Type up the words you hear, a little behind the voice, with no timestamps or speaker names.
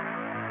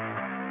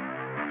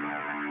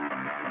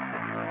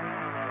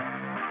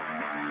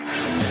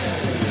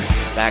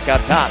Back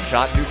up top,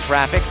 shot through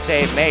traffic,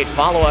 save made,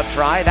 follow-up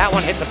try. That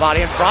one hits a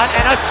body in front,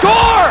 and a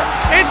score!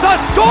 It's a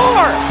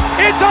score!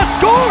 It's a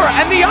score!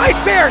 And the Ice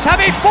Bears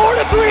have a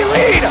 4-3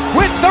 lead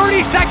with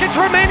 30 seconds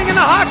remaining in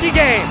the hockey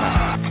game.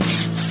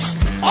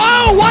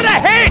 Oh, what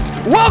a hit!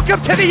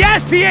 Welcome to the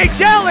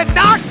SPHL in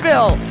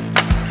Knoxville.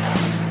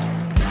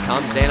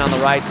 Comes in on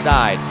the right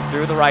side,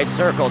 through the right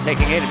circle,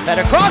 taking it and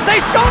fed across. They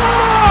score!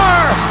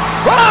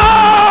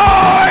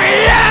 Oh,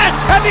 yes!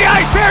 And the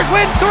Ice Bears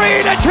win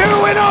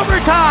 3-2 in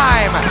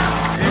overtime.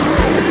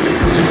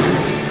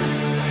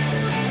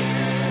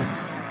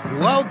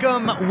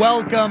 Welcome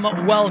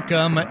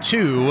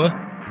to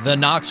the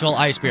Knoxville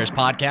Ice Bears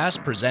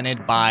podcast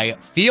presented by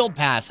Field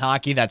Pass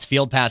Hockey. That's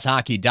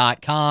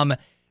fieldpasshockey.com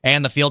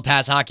and the Field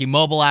Pass Hockey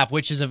mobile app,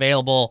 which is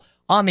available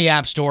on the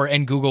App Store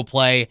and Google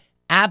Play.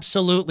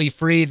 Absolutely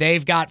free.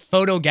 They've got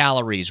photo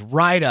galleries,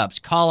 write-ups,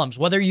 columns,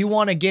 whether you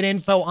want to get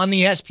info on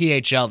the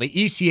SPHL, the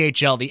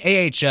ECHL,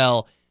 the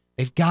AHL,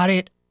 they've got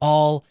it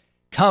all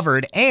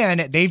covered. And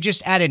they've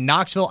just added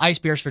Knoxville Ice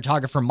Bears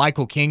photographer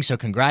Michael King. So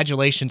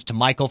congratulations to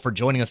Michael for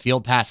joining the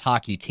Field Pass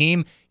Hockey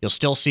team. You'll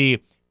still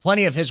see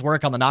plenty of his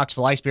work on the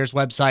Knoxville Ice Bears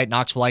website,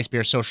 Knoxville Ice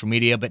Bears social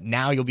media, but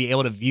now you'll be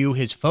able to view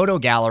his photo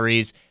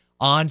galleries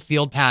on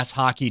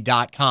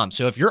fieldpasshockey.com.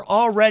 So if you're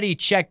already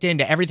checked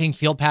into everything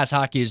Field Pass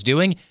Hockey is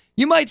doing,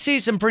 you might see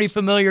some pretty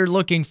familiar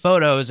looking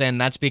photos,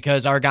 and that's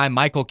because our guy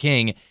Michael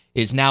King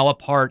is now a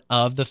part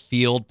of the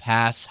Field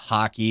Pass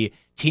Hockey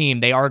team.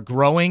 They are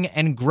growing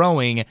and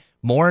growing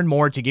more and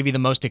more to give you the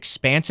most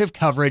expansive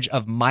coverage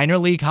of minor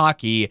league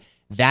hockey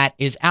that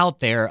is out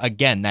there.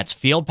 Again, that's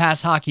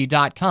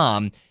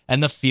fieldpasshockey.com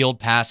and the Field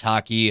Pass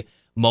Hockey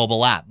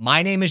mobile app.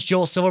 My name is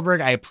Joel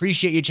Silverberg. I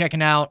appreciate you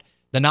checking out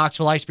the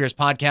Knoxville Ice Bears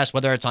podcast,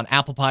 whether it's on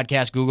Apple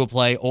Podcasts, Google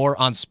Play, or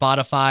on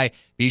Spotify.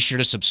 Be sure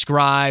to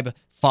subscribe,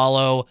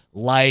 follow,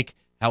 like,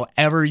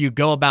 however you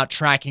go about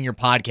tracking your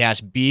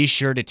podcast. Be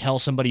sure to tell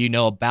somebody you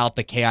know about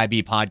the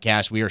KIB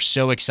podcast. We are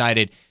so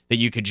excited that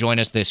you could join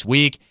us this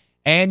week.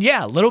 And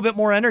yeah, a little bit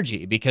more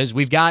energy because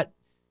we've got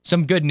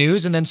some good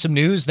news and then some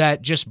news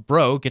that just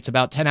broke. It's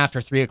about 10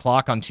 after 3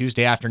 o'clock on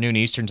Tuesday afternoon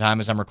Eastern time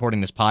as I'm recording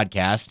this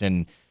podcast,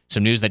 and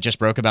some news that just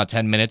broke about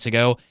 10 minutes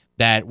ago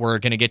that we're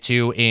going to get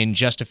to in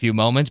just a few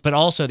moments. But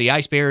also the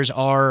Ice Bears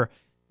are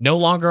no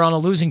longer on a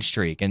losing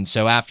streak. And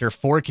so after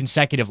 4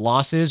 consecutive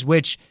losses,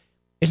 which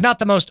is not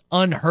the most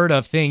unheard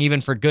of thing even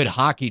for good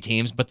hockey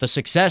teams, but the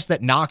success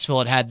that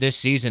Knoxville had this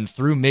season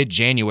through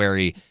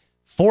mid-January,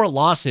 4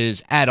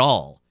 losses at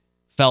all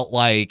felt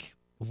like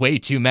way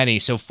too many.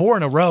 So 4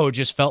 in a row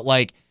just felt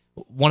like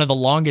one of the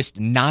longest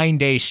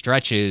 9-day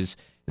stretches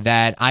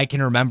that I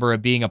can remember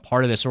of being a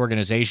part of this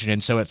organization.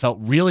 And so it felt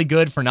really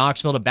good for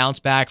Knoxville to bounce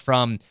back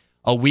from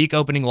a weak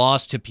opening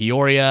loss to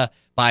Peoria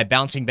by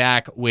bouncing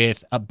back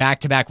with a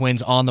back-to-back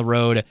wins on the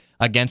road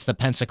against the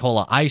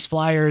Pensacola Ice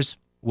Flyers.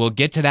 We'll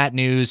get to that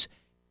news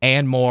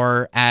and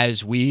more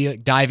as we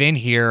dive in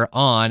here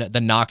on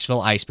the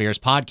Knoxville Ice Bears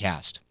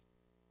podcast.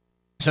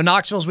 So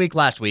Knoxville's week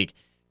last week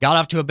got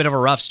off to a bit of a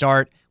rough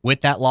start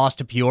with that loss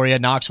to Peoria.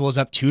 Knoxville was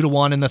up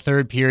 2-1 in the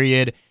third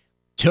period,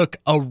 took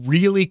a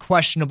really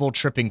questionable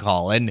tripping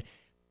call. And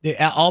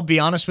I'll be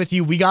honest with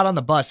you, we got on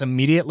the bus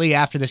immediately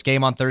after this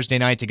game on Thursday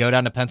night to go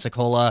down to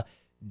Pensacola.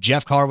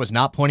 Jeff Carr was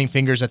not pointing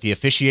fingers at the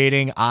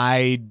officiating.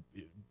 I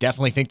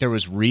definitely think there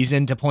was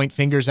reason to point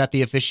fingers at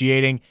the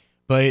officiating.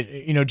 But,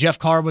 Jeff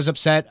Carr was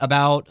upset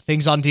about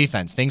things on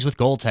defense, things with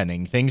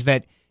goaltending, things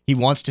that he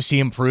wants to see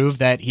improve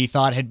that he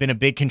thought had been a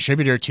big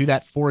contributor to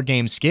that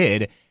 4-game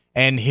skid.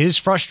 And his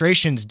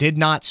frustrations did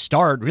not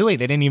start. Really,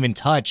 they didn't even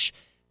touch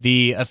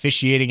the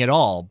officiating at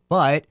all.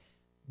 But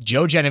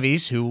Joe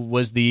Genovese, who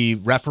was the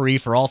referee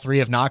for all 3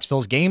 of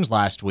Knoxville's games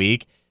last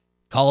week,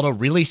 called a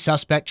really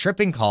suspect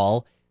tripping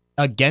call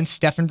against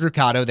Stefan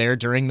Brucato there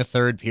during the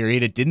third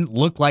period. It didn't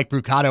look like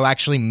Brucato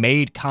actually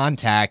made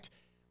contact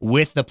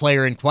with the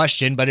player in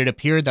question, but it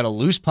appeared that a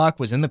loose puck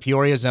was in the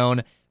Peoria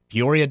zone.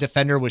 Peoria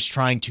defender was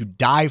trying to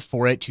dive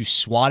for it to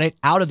swat it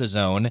out of the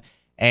zone,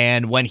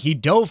 and when he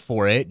dove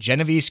for it,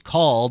 Genovese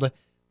called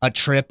a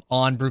trip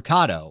on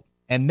Brucato.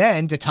 And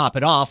then, to top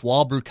it off,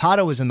 while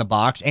Brucato was in the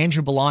box,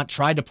 Andrew Ballant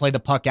tried to play the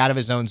puck out of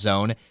his own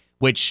zone,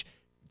 which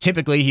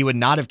typically he would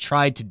not have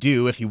tried to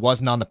do if he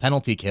wasn't on the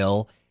penalty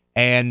kill,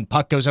 and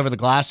puck goes over the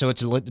glass, so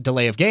it's a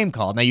delay of game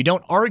call. Now, you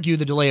don't argue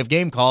the delay of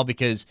game call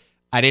because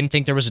I didn't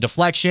think there was a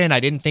deflection. I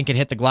didn't think it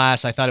hit the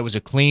glass. I thought it was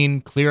a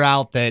clear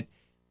out that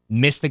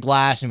missed the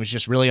glass and was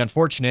just really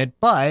unfortunate,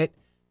 but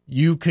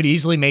you could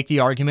easily make the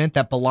argument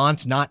that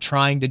Ballant's not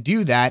trying to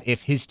do that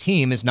if his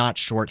team is not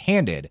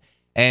shorthanded.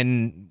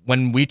 And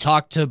when we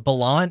talked to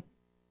Ballant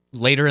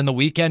later in the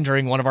weekend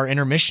during one of our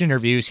intermission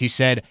interviews, he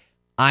said,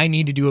 I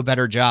need to do a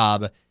better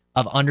job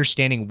of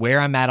understanding where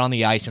I'm at on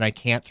the ice, and I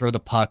can't throw the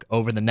puck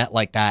over the net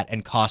like that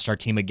and cost our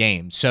team a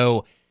game.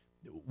 So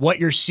what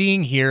you're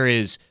seeing here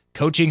is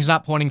coaching's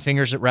not pointing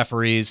fingers at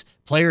referees.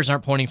 Players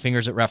aren't pointing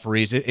fingers at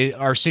referees.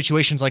 Are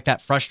situations like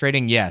that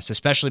frustrating? Yes,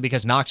 especially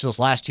because Knoxville's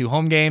last 2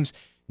 home games,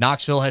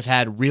 Knoxville has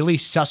had really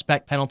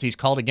suspect penalties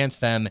called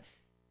against them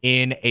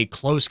in a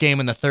close game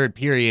in the third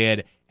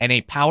period, and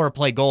a power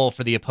play goal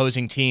for the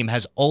opposing team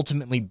has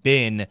ultimately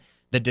been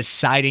the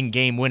deciding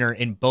game winner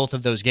in both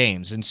of those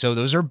games. And so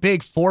those are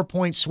big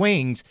 4-point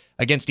swings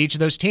against each of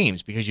those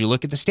teams, because you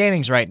look at the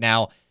standings right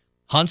now,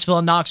 Huntsville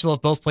and Knoxville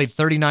have both played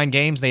 39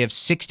 games. They have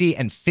 60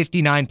 and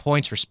 59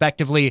 points,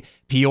 respectively.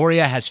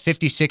 Peoria has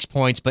 56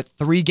 points, but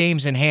 3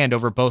 games in hand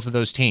over both of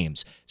those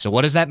teams. So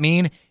what does that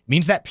mean? It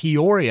means that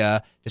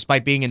Peoria,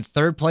 despite being in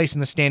third place in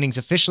the standings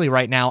officially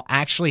right now,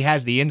 actually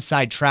has the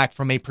inside track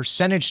from a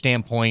percentage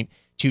standpoint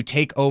to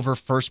take over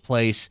first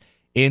place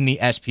in the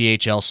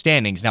SPHL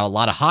standings. Now, a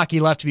lot of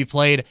hockey left to be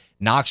played.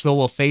 Knoxville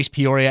will face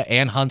Peoria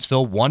and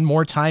Huntsville one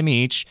more time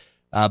each,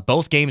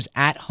 both games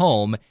at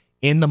home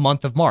in the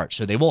month of March.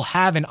 So they will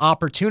have an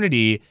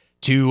opportunity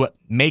to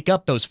make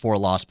up those 4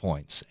 lost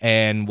points.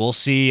 And we'll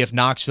see if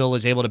Knoxville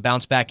is able to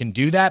bounce back and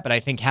do that. But I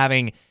think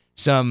having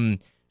some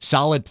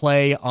solid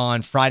play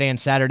on Friday and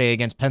Saturday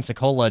against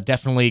Pensacola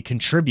definitely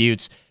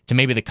contributes to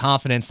maybe the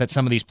confidence that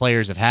some of these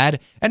players have had.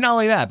 And not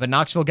only that, but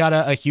Knoxville got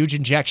a huge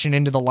injection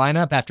into the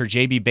lineup after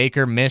J.B.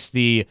 Baker missed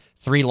the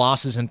 3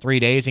 losses in 3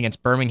 days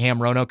against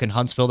Birmingham, Roanoke, and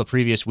Huntsville the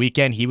previous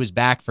weekend. He was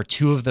back for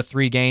 2 of the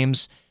 3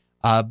 games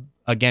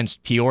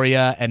against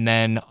Peoria, and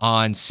then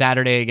on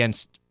Saturday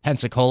against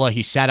Pensacola,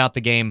 he sat out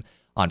the game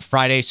on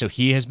Friday, so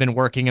he has been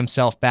working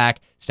himself back.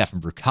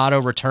 Stefan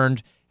Brucato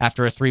returned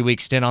after a 3-week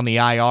stint on the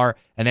IR,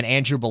 and then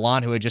Andrew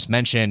Ballant, who I just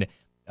mentioned,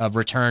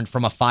 returned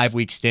from a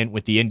 5-week stint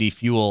with the Indy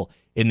Fuel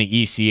in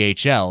the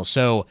ECHL.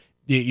 So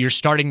you're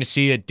starting to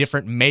see a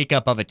different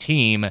makeup of a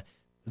team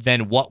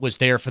than what was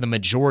there for the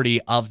majority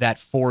of that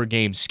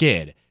 4-game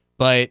skid.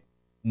 But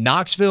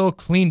Knoxville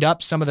cleaned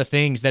up some of the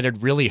things that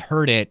had really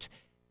hurt it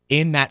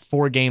in that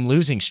 4-game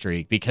losing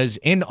streak, because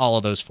in all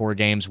of those 4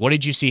 games, what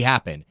did you see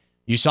happen?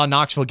 You saw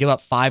Knoxville give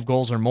up 5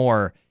 goals or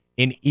more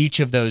in each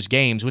of those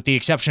games, with the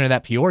exception of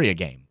that Peoria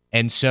game.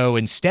 And so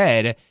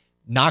instead,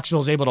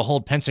 Knoxville's able to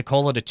hold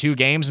Pensacola to 2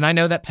 games. And I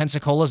know that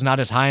Pensacola's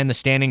not as high in the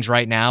standings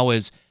right now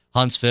as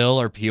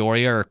Huntsville or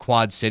Peoria or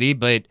Quad City,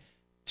 but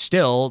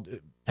still,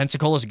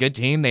 Pensacola's a good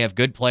team. They have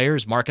good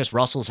players. Marcus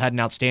Russell's had an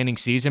outstanding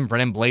season.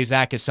 Brennan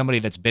Blazak is somebody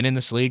that's been in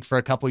this league for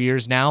a couple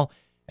years now,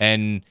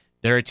 and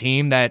they're a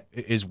team that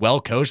is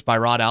well coached by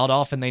Rod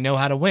Aldoff, and they know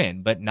how to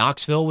win. But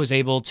Knoxville was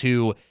able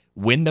to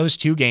win those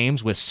 2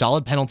 games with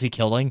solid penalty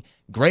killing,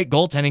 great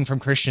goaltending from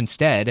Christian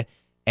Stead,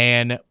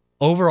 and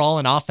overall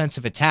an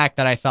offensive attack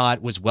that I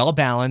thought was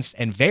well-balanced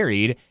and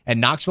varied, and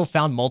Knoxville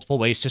found multiple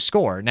ways to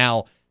score.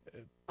 Now,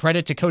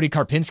 credit to Cody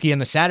Karpinski in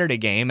the Saturday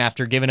game.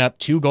 After giving up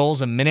 2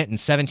 goals a minute and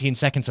 17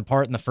 seconds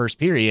apart in the first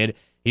period,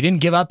 he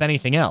didn't give up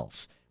anything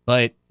else.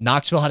 But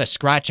Knoxville had a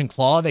scratch and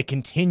claw. They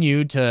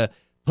continued to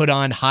put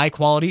on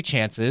high-quality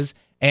chances,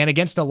 and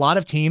against a lot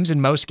of teams in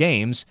most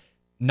games,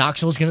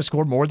 Knoxville's going to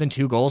score more than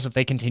 2 goals if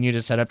they continue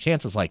to set up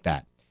chances like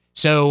that.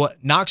 So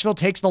Knoxville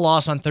takes the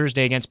loss on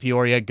Thursday against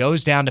Peoria,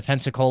 goes down to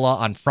Pensacola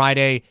on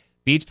Friday,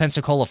 beats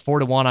Pensacola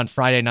 4-1 on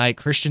Friday night.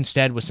 Christian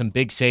Stead with some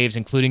big saves,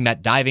 including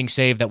that diving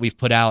save that we've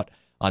put out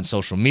on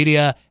social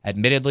media.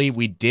 Admittedly,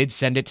 we did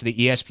send it to the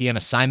ESPN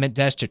assignment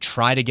desk to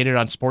try to get it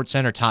on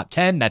SportsCenter Top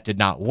 10. That did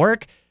not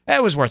work.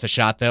 It was worth a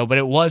shot, though, but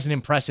it was an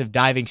impressive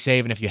diving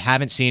save, and if you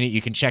haven't seen it,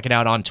 you can check it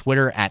out on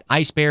Twitter at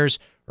Ice Bears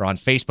or on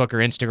Facebook or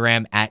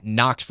Instagram at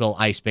Knoxville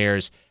Ice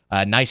Bears.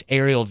 A nice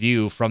aerial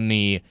view from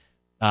the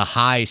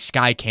high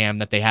sky cam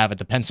that they have at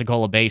the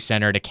Pensacola Bay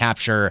Center to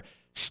capture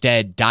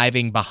Stead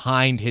diving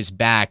behind his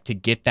back to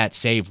get that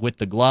save with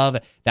the glove.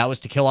 That was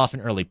to kill off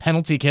an early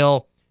penalty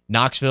kill.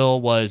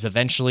 Knoxville was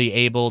eventually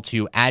able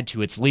to add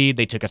to its lead.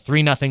 They took a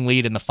 3-0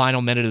 lead in the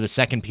final minute of the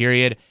second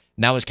period,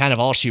 and that was kind of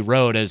all she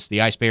wrote as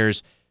the Ice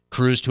Bears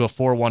cruised to a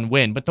 4-1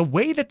 win. But the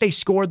way that they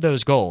scored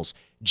those goals,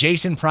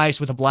 Jason Price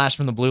with a blast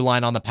from the blue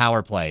line on the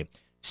power play,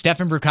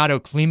 Stefan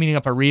Brucato cleaning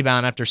up a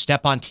rebound after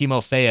Stepan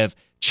Timofeyev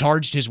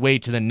charged his way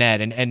to the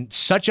net, and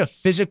such a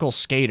physical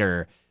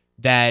skater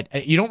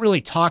that you don't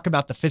really talk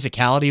about the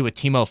physicality with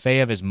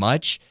Timofeyev as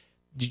much,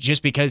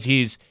 just because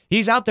he's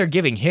out there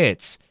giving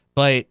hits,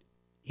 but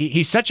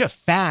he's such a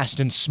fast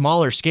and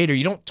smaller skater.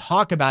 You don't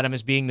talk about him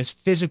as being this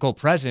physical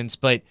presence,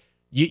 but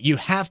you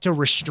have to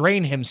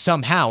restrain him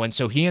somehow, and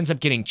so he ends up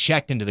getting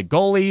checked into the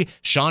goalie.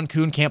 Sean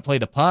Kuhn can't play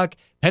the puck.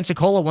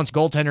 Pensacola wants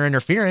goaltender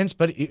interference,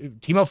 but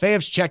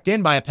Timofeyev's checked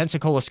in by a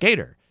Pensacola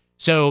skater.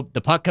 So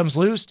the puck comes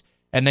loose,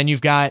 and then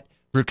you've got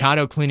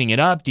Brucato cleaning it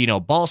up, Dino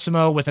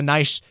Balsamo with a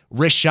nice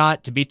wrist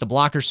shot to beat the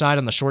blocker side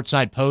on the short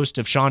side post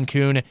of Sean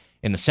Kuhn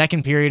in the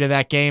second period of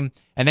that game,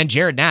 and then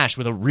Jared Nash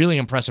with a really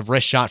impressive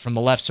wrist shot from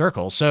the left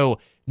circle. So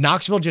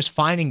Knoxville just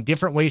finding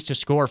different ways to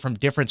score from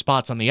different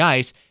spots on the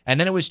ice, and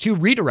then it was 2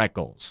 redirect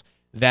goals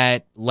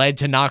that led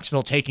to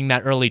Knoxville taking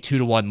that early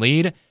 2-1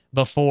 lead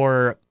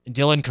before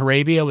Dylan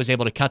Carabia was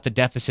able to cut the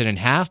deficit in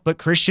half, but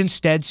Christian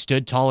Stead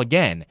stood tall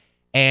again,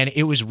 and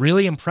it was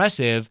really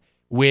impressive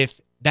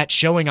with that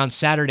showing on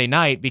Saturday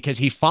night because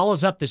he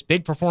follows up this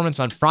big performance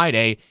on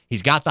Friday.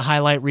 He's got the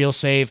highlight reel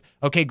save.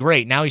 Okay,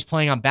 great. Now he's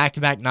playing on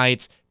back-to-back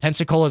nights.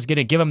 Pensacola's going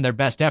to give him their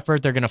best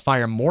effort. They're going to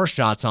fire more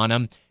shots on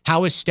him.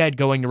 How is Stead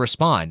going to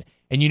respond?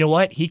 And you know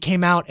what? He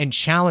came out and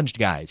challenged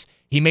guys.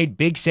 He made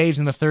big saves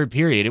in the third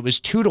period. It was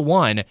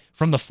 2-1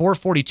 from the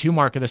 4:42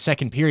 mark of the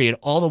second period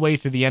all the way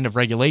through the end of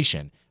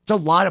regulation. It's a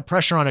lot of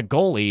pressure on a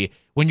goalie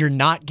when you're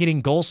not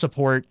getting goal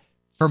support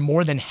for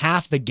more than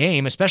half the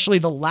game, especially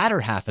the latter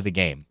half of the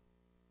game.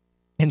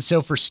 And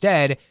so for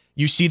Stead,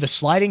 you see the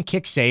sliding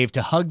kick save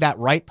to hug that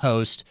right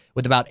post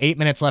with about 8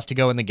 minutes left to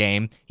go in the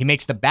game. He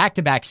makes the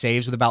back-to-back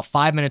saves with about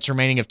 5 minutes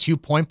remaining of 2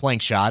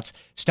 point-blank shots,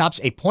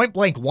 stops a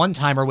point-blank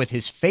one-timer with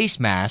his face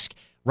mask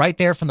right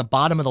there from the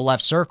bottom of the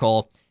left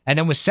circle, and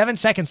then with 7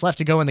 seconds left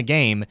to go in the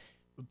game,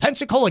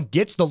 Pensacola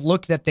gets the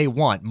look that they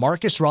want.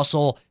 Marcus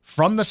Russell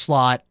from the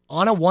slot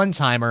on a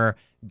one-timer,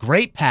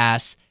 great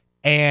pass,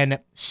 and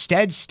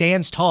Stead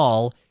stands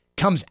tall,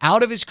 comes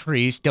out of his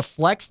crease,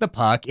 deflects the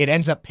puck, it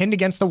ends up pinned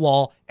against the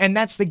wall, and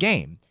that's the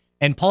game.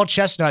 And Paul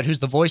Chestnut, who's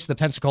the voice of the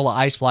Pensacola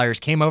Ice Flyers,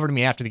 came over to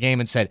me after the game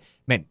and said,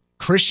 man,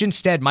 Christian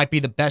Stead might be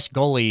the best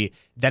goalie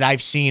that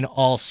I've seen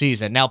all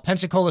season. Now,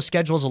 Pensacola's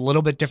schedule is a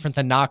little bit different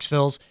than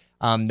Knoxville's.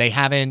 They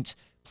haven't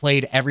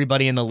played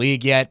everybody in the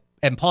league yet,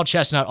 and Paul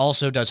Chestnut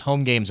also does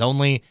home games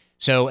only.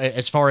 So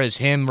as far as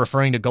him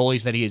referring to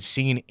goalies that he has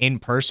seen in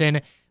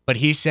person, but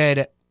he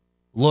said,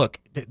 look,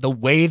 the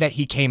way that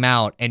he came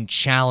out and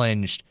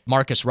challenged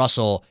Marcus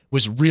Russell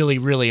was really,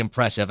 really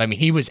impressive. I mean,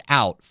 he was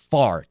out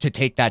far to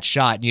take that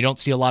shot, and you don't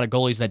see a lot of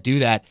goalies that do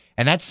that.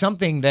 And that's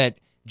something that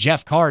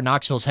Jeff Carr,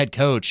 Knoxville's head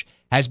coach,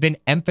 has been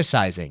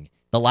emphasizing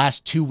the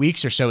last 2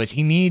 weeks or so, is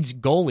he needs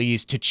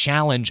goalies to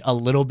challenge a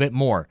little bit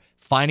more.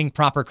 Finding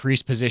proper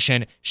crease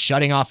position,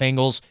 shutting off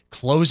angles,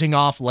 closing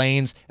off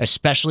lanes,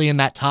 especially in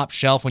that top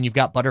shelf when you've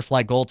got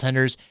butterfly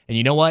goaltenders. And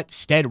you know what?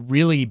 Stead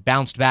really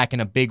bounced back in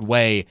a big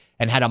way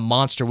and had a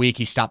monster week.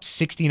 He stopped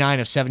 69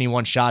 of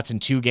 71 shots in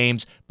 2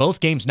 games. Both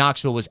games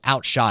Knoxville was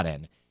outshot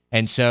in.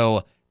 And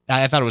so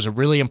I thought it was a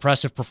really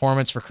impressive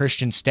performance for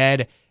Christian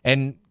Stead.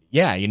 And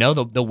yeah, you know,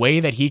 the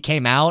way that he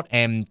came out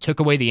and took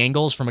away the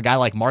angles from a guy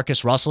like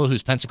Marcus Russell,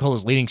 who's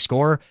Pensacola's leading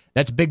scorer,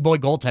 that's big boy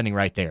goaltending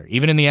right there.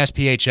 Even in the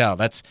SPHL,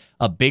 that's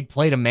a big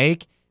play to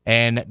make,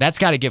 and that's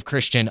got to give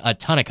Christian a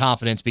ton of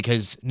confidence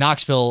because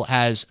Knoxville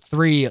has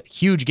 3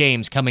 huge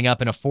games coming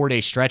up in a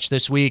 4-day stretch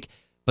this week,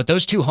 but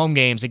those 2 home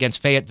games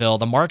against Fayetteville,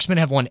 the Marksmen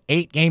have won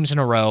 8 games in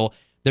a row.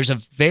 There's a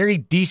very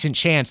decent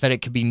chance that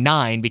it could be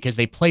 9 because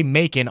they play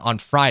Macon on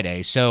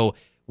Friday. So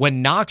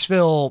when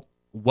Knoxville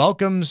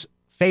welcomes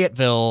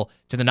Fayetteville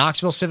to the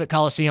Knoxville Civic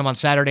Coliseum on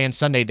Saturday and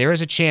Sunday, there is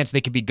a chance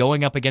they could be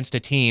going up against a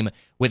team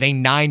with a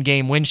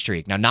 9-game win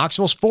streak. Now,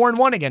 Knoxville's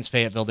 4-1 against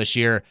Fayetteville this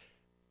year.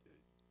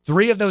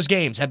 3 of those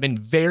games have been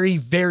very,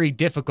 very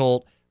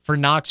difficult for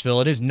Knoxville.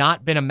 It has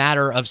not been a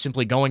matter of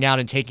simply going out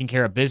and taking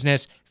care of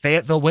business.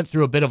 Fayetteville went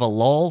through a bit of a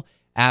lull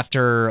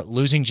after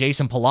losing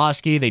Jason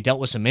Pulaski. They dealt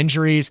with some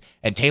injuries,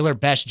 and Taylor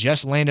Besh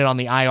just landed on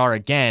the IR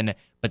again.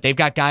 But they've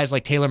got guys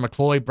like Taylor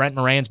McCloy. Brent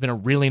Moran's been a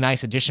really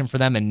nice addition for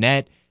them in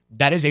net.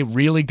 That is a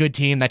really good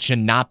team that should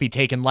not be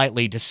taken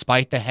lightly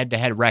despite the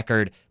head-to-head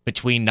record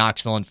between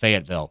Knoxville and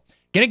Fayetteville.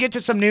 Going to get to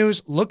some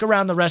news, look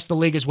around the rest of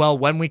the league as well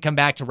when we come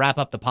back to wrap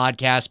up the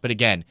podcast. But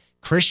again,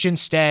 Christian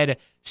Stead,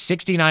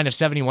 69 of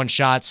 71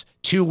 shots,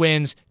 2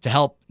 wins to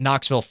help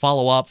Knoxville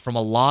follow up from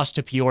a loss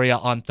to Peoria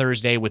on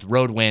Thursday with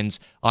road wins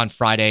on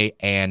Friday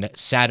and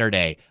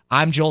Saturday.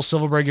 I'm Joel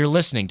Silverberg. You're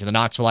listening to the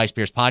Knoxville Ice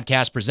Bears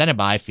podcast presented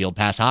by Field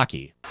Pass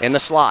Hockey. In the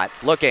slot,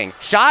 looking,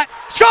 shot,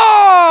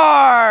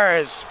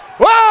 scores!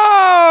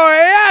 Whoa,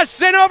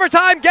 yes, an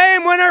overtime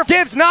game winner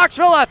gives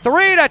Knoxville a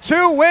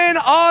 3-2 win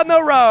on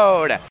the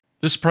road.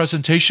 This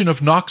presentation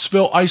of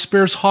Knoxville Ice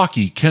Bears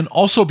hockey can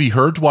also be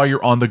heard while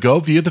you're on the go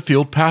via the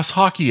Field Pass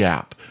Hockey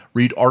app.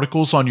 Read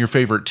articles on your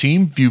favorite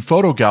team, view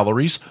photo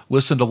galleries,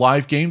 listen to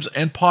live games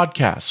and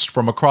podcasts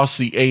from across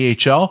the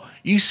AHL,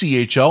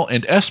 ECHL,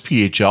 and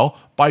SPHL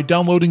by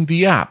downloading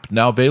the app,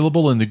 now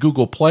available in the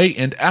Google Play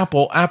and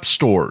Apple app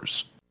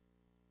stores.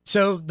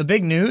 So the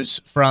big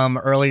news from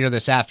earlier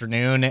this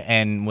afternoon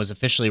and was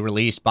officially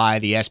released by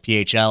the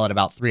SPHL at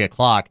about 3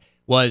 o'clock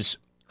was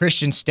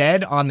Christian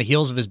Stead, on the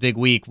heels of his big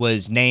week,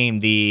 was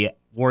named the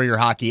Warrior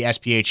Hockey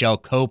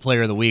SPHL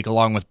Co-Player of the Week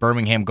along with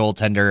Birmingham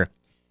goaltender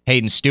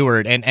Hayden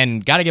Stewart.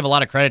 And got to give a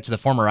lot of credit to the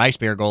former Ice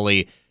Bear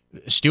goalie.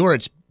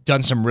 Stewart's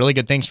done some really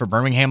good things for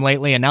Birmingham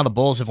lately, and now the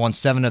Bulls have won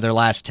 7 of their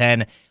last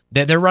 10.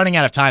 They're running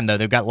out of time, though.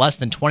 They've got less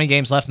than 20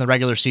 games left in the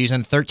regular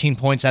season, 13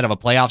 points out of a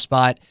playoff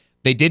spot.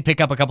 They did pick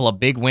up a couple of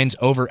big wins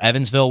over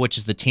Evansville, which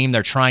is the team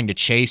they're trying to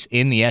chase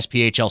in the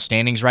SPHL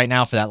standings right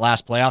now for that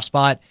last playoff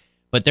spot.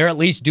 But they're at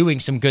least doing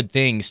some good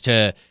things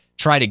to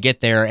try to get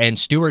there, and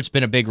Stewart's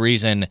been a big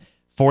reason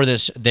for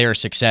their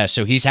success.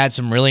 So he's had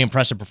some really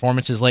impressive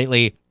performances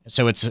lately,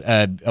 so it's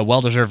a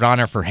well-deserved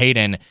honor for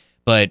Hayden.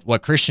 But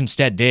what Christian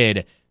Stead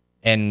did,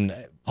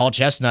 and Paul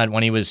Chestnut,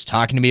 when he was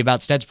talking to me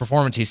about Stead's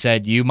performance, he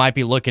said, you might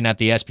be looking at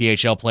the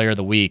SPHL Player of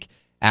the Week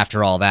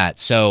after all that.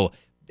 So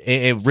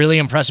a really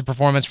impressive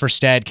performance for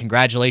Stead.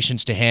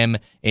 Congratulations to him.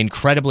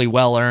 Incredibly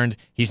well-earned.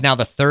 He's now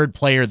the 3rd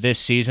player this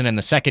season and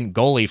the 2nd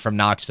goalie from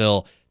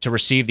Knoxville to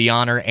receive the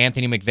honor.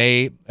 Anthony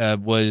McVeigh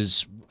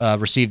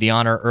received the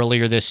honor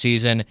earlier this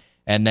season.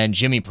 And then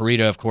Jimmy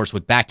Parita, of course,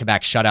 with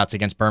back-to-back shutouts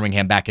against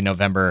Birmingham back in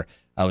November,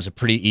 was a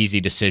pretty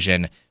easy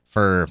decision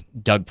for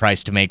Doug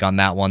Price to make on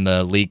that one,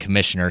 the league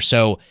commissioner.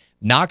 So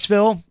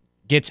Knoxville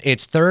gets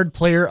its third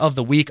player of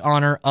the week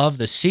honor of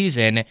the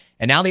season,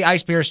 and now the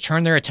Ice Bears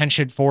turn their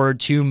attention forward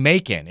to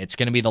Macon. It's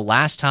going to be the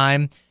last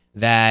time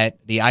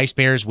that the Ice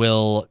Bears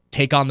will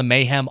take on the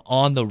Mayhem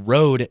on the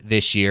road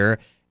this year,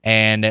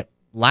 and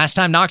last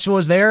time Knoxville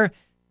was there,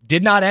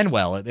 did not end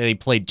well. They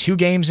played 2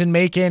 games in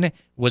Macon. It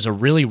was a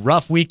really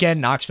rough weekend.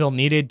 Knoxville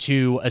needed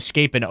to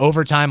escape in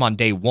overtime on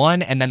day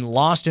 1 and then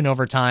lost in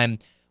overtime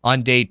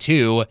on day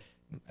 2.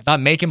 I thought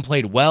Macon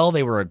played well.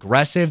 They were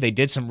aggressive. They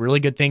did some really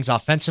good things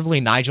offensively.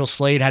 Nigel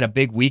Slade had a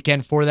big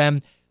weekend for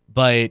them.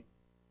 But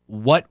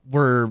what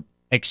we're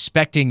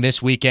expecting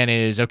this weekend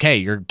is, okay,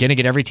 you're going to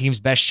get every team's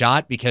best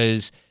shot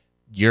because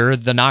you're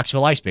the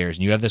Knoxville Ice Bears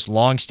and you have this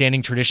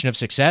long-standing tradition of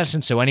success.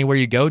 And so anywhere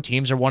you go,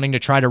 teams are wanting to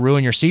try to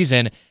ruin your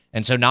season.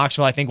 And so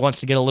Knoxville, I think,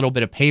 wants to get a little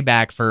bit of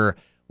payback for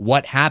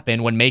what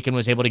happened when Macon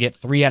was able to get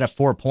 3 out of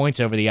 4 points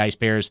over the Ice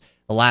Bears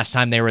the last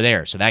time they were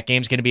there. So that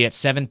game's going to be at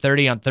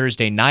 7:30 on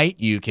Thursday night.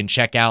 You can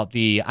check out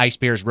the Ice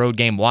Bears road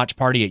game watch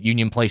party at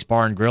Union Place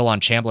Bar and Grill on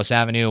Chambliss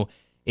Avenue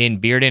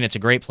in Bearden. It's a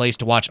great place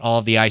to watch all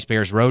of the Ice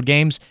Bears road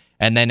games.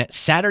 And then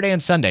Saturday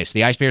and Sunday. So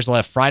the Ice Bears will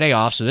have Friday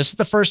off. So this is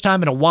the first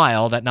time in a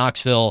while that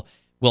Knoxville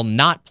will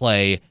not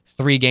play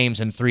 3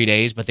 games in 3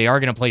 days, but they are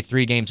going to play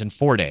 3 games in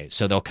 4 days.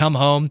 So they'll come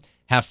home,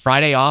 have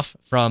Friday off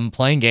from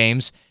playing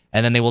games,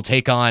 and then they will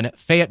take on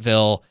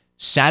Fayetteville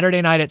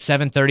Saturday night at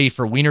 7:30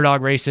 for Wiener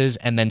Dog races,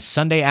 and then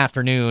Sunday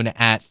afternoon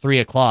at 3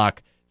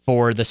 o'clock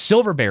for the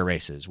Silver Bear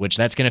races, which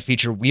that's going to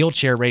feature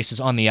wheelchair races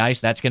on the ice.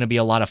 That's going to be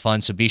a lot of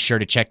fun, so be sure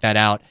to check that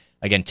out.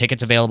 Again,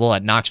 tickets available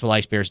at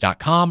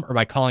KnoxvilleIceBears.com or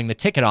by calling the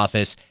ticket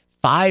office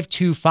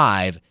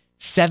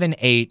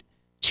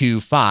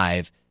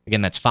 525-7825.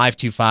 Again, that's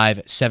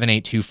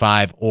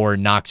 525-7825 or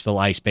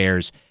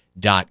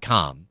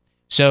KnoxvilleIceBears.com.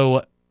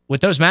 So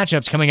with those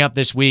matchups coming up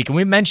this week, and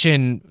we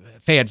mentioned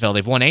Fayetteville,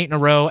 they've won 8 in a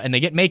row, and they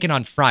get Macon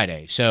on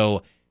Friday.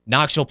 So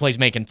Knoxville plays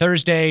Macon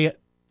Thursday,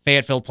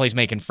 Fayetteville plays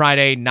Macon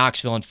Friday,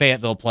 Knoxville and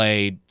Fayetteville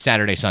play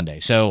Saturday, Sunday.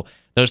 So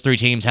those 3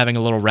 teams having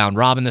a little round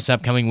robin this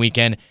upcoming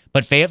weekend,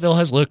 but Fayetteville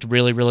has looked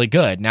really, really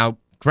good. Now,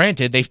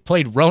 granted, they've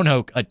played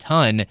Roanoke a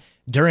ton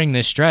during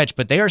this stretch,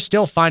 but they are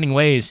still finding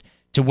ways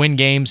to win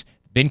games,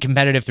 been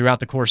competitive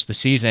throughout the course of the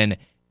season,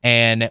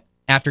 and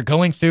after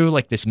going through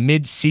like this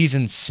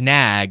mid-season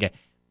snag,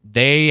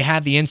 they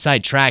have the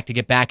inside track to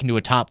get back into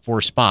a top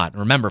 4 spot. And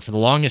remember, for the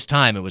longest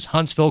time, it was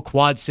Huntsville,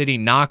 Quad City,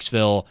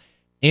 Knoxville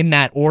in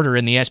that order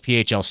in the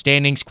SPHL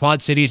standings.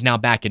 Quad City is now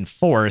back in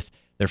 4th.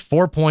 They're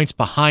 4 points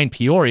behind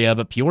Peoria,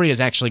 but Peoria's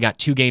actually got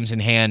 2 games in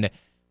hand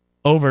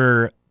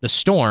over the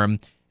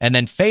Storm. And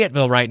then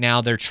Fayetteville right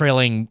now, they're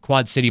trailing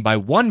Quad City by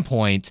 1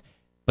 point,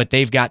 but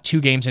they've got 2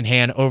 games in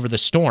hand over the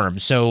Storm.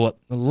 So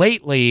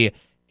lately,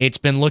 it's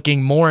been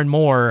looking more and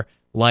more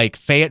like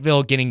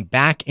Fayetteville getting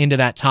back into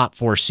that top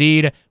 4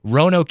 seed.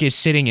 Roanoke is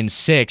sitting in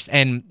 6th.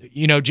 And,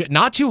 you know,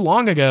 not too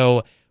long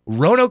ago,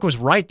 Roanoke was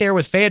right there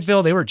with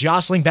Fayetteville. They were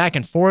jostling back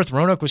and forth.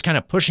 Roanoke was kind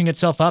of pushing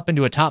itself up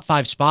into a top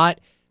 5 spot.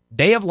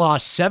 They have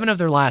lost 7 of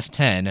their last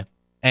 10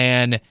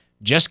 and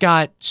just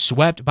got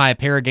swept by a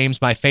pair of games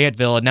by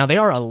Fayetteville. And now they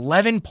are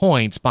 11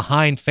 points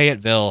behind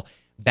Fayetteville,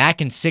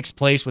 back in 6th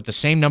place with the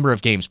same number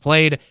of games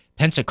played.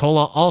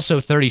 Pensacola also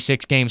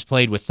 36 games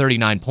played with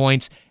 39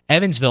 points.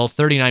 Evansville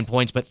 39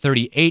 points but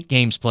 38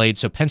 games played.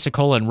 So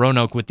Pensacola and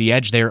Roanoke with the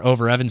edge there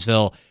over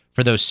Evansville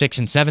for those 6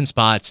 and 7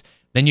 spots.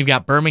 Then you've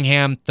got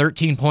Birmingham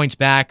 13 points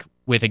back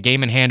with a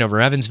game in hand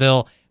over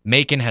Evansville.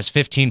 Macon has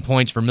 15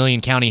 points. Vermilion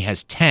County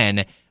has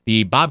 10.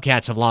 The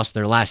Bobcats have lost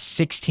their last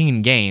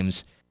 16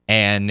 games,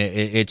 and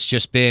it's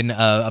just been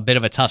a bit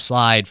of a tough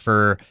slide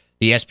for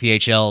the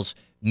SPHL's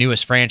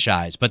newest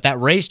franchise. But that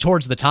race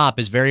towards the top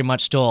is very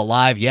much still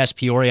alive. Yes,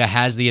 Peoria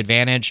has the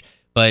advantage,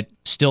 but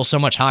still so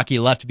much hockey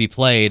left to be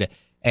played.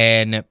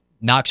 And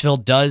Knoxville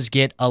does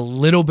get a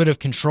little bit of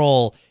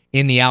control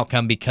in the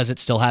outcome because it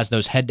still has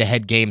those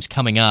head-to-head games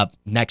coming up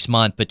next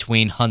month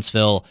between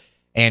Huntsville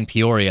and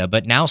Peoria.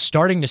 But now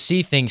starting to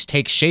see things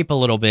take shape a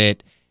little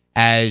bit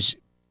as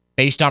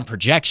based on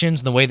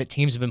projections and the way that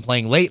teams have been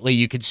playing lately,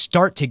 you could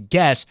start to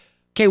guess,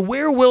 okay,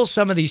 where will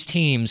some of these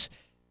teams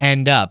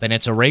end up? And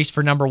it's a race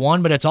for number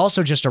 1, but it's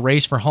also just a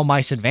race for home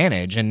ice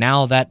advantage. And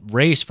now that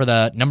race for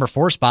the number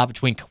 4 spot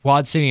between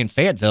Quad City and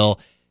Fayetteville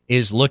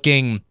is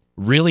looking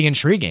really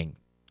intriguing.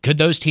 Could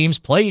those teams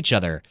play each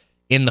other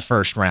in the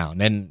first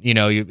round? And, you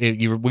know,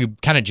 we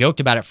kind of joked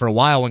about it for a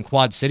while when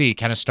Quad City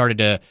kind of started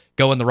to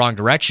go in the wrong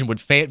direction.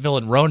 Would Fayetteville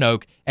and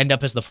Roanoke end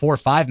up as the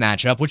 4-5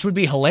 matchup, which would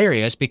be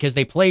hilarious because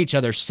they play each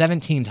other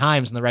 17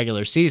 times in the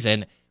regular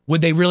season.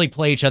 Would they really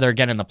play each other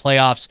again in the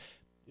playoffs?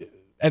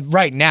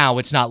 Right now,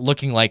 it's not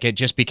looking like it,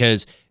 just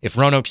because if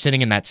Roanoke's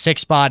sitting in that 6th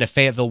spot, if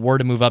Fayetteville were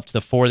to move up to the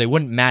 4, they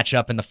wouldn't match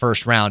up in the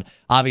first round.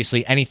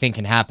 Obviously, anything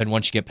can happen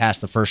once you get past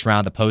the first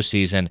round of the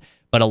postseason,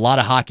 but a lot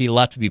of hockey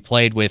left to be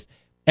played with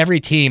every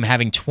team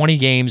having 20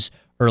 games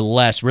or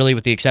less, really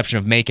with the exception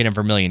of Macon and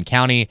Vermilion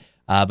County,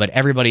 but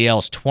everybody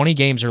else, 20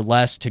 games or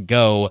less to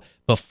go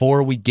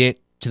before we get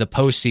to the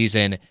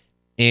postseason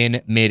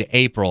in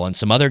mid-April. And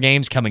some other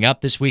games coming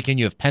up this weekend.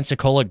 You have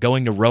Pensacola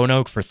going to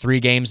Roanoke for 3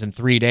 games in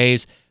 3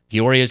 days.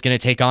 Peoria is going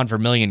to take on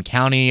Vermilion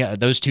County.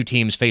 Those two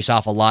teams face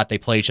off a lot. They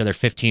play each other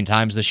 15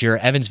 times this year.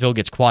 Evansville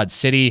gets Quad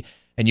City.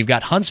 And you've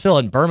got Huntsville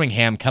and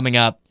Birmingham coming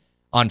up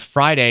on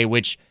Friday,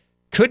 which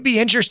could be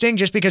interesting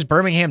just because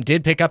Birmingham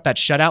did pick up that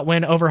shutout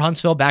win over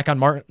Huntsville back on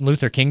Martin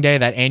Luther King Day,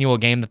 that annual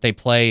game that they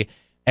play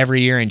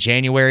every year in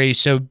January.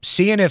 So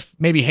seeing if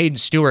maybe Hayden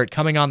Stewart,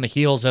 coming on the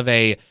heels of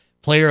a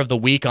Player of the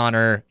Week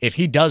honor, if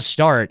he does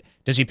start,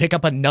 does he pick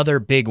up another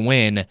big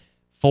win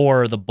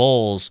for the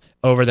Bulls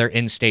over their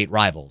in-state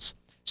rivals?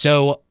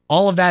 So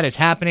all of that is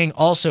happening.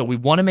 Also, we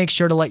want to make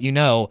sure to let you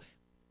know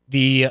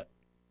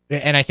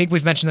and I think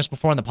we've mentioned this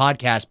before on the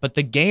podcast, but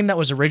the game that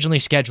was originally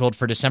scheduled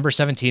for December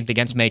 17th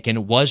against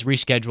Macon was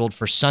rescheduled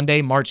for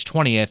Sunday, March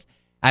 20th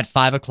at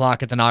 5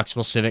 o'clock at the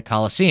Knoxville Civic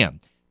Coliseum.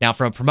 Now,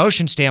 from a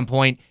promotion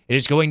standpoint, it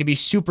is going to be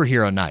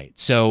Superhero Night.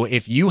 So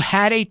if you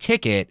had a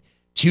ticket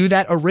to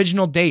that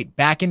original date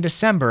back in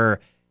December,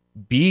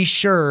 be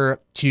sure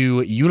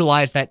to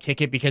utilize that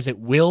ticket because it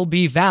will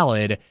be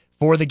valid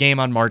for the game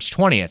on March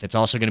 20th. It's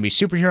also going to be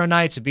Superhero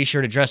Night, so be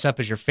sure to dress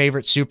up as your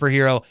favorite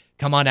superhero.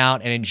 Come on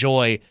out and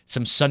enjoy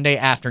some Sunday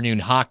afternoon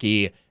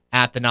hockey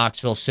at the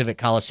Knoxville Civic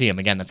Coliseum.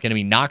 Again, that's going to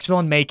be Knoxville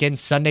and Macon,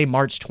 Sunday,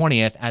 March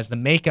 20th as the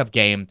makeup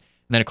game. And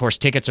then, of course,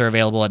 tickets are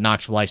available at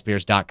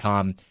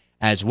KnoxvilleIcebears.com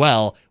as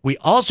well. We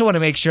also want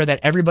to make sure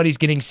that everybody's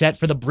getting set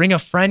for the Bring a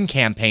Friend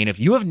campaign. If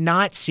you have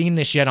not seen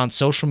this yet on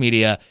social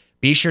media,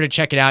 be sure to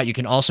check it out. You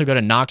can also go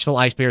to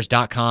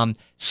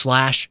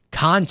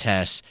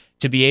KnoxvilleIcebears.com/contests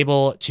to be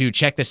able to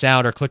check this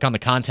out, or click on the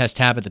contest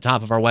tab at the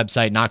top of our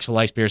website,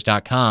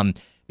 KnoxvilleIcebears.com,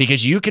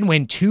 because you can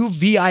win 2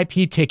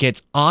 VIP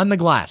tickets on the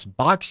glass,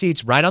 box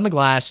seats right on the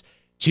glass,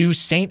 to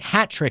St.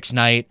 Hattrick's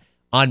Night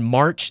on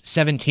March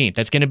 17th.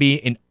 That's going to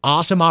be an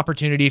awesome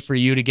opportunity for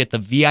you to get the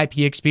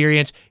VIP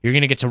experience. You're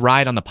going to get to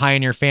ride on the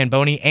Pioneer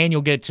Fanboni, and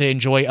you'll get to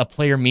enjoy a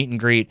player meet and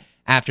greet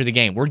after the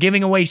game. We're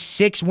giving away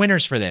 6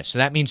 winners for this, so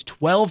that means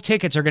 12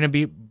 tickets are going to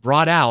be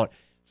brought out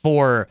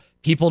for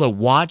people to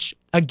watch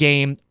a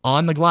game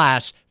on the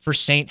glass for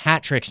St.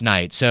 Hattrick's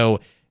Night. So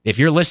if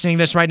you're listening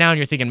to this right now and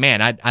you're thinking,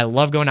 man, I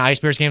love going to Ice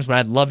Bears games, but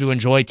I'd love to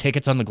enjoy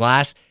tickets on the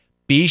glass,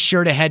 be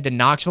sure to head to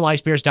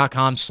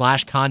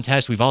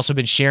KnoxvilleIcebears.com/contest. We've also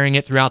been sharing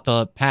it throughout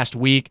the past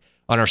week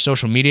on our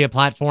social media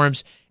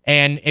platforms.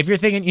 And if you're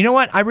thinking, you know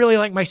what, I really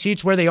like my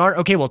seats where they are,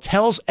 okay, well,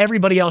 tell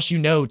everybody else you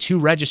know to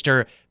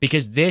register,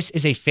 because this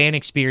is a fan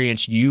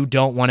experience you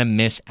don't want to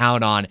miss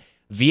out on.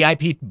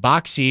 VIP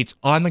box seats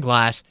on the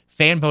glass,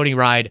 Fanboni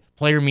ride,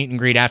 player meet and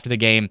greet after the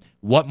game.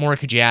 What more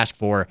could you ask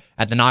for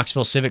at the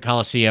Knoxville Civic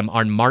Coliseum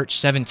on March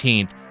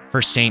 17th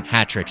for St.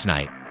 Hattrick's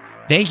Night?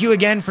 Thank you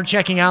again for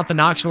checking out the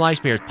Knoxville Ice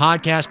Bears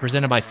podcast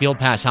presented by Field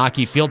Pass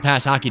Hockey,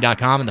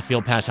 fieldpasshockey.com, and the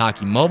Field Pass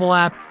Hockey mobile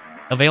app,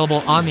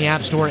 available on the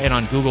App Store and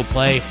on Google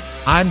Play.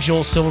 I'm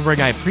Joel Silverberg.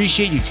 I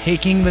appreciate you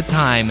taking the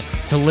time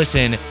to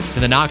listen to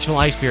the Knoxville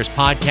Ice Bears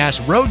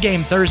podcast. Road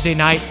game Thursday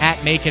night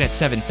at Macon at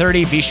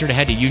 7:30. Be sure to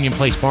head to Union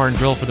Place Bar and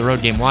Grill for the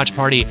road game watch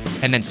party.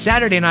 And then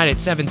Saturday night at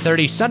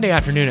 7:30, Sunday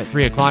afternoon at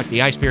 3 o'clock,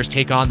 the Ice Bears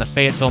take on the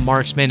Fayetteville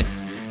Marksmen.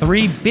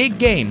 3 big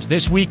games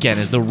this weekend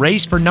as the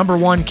race for number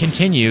 1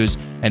 continues,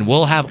 and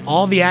we'll have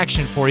all the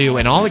action for you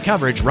and all the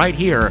coverage right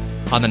here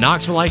on the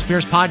Knoxville Ice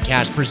Bears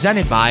podcast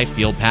presented by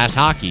Field Pass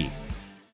Hockey.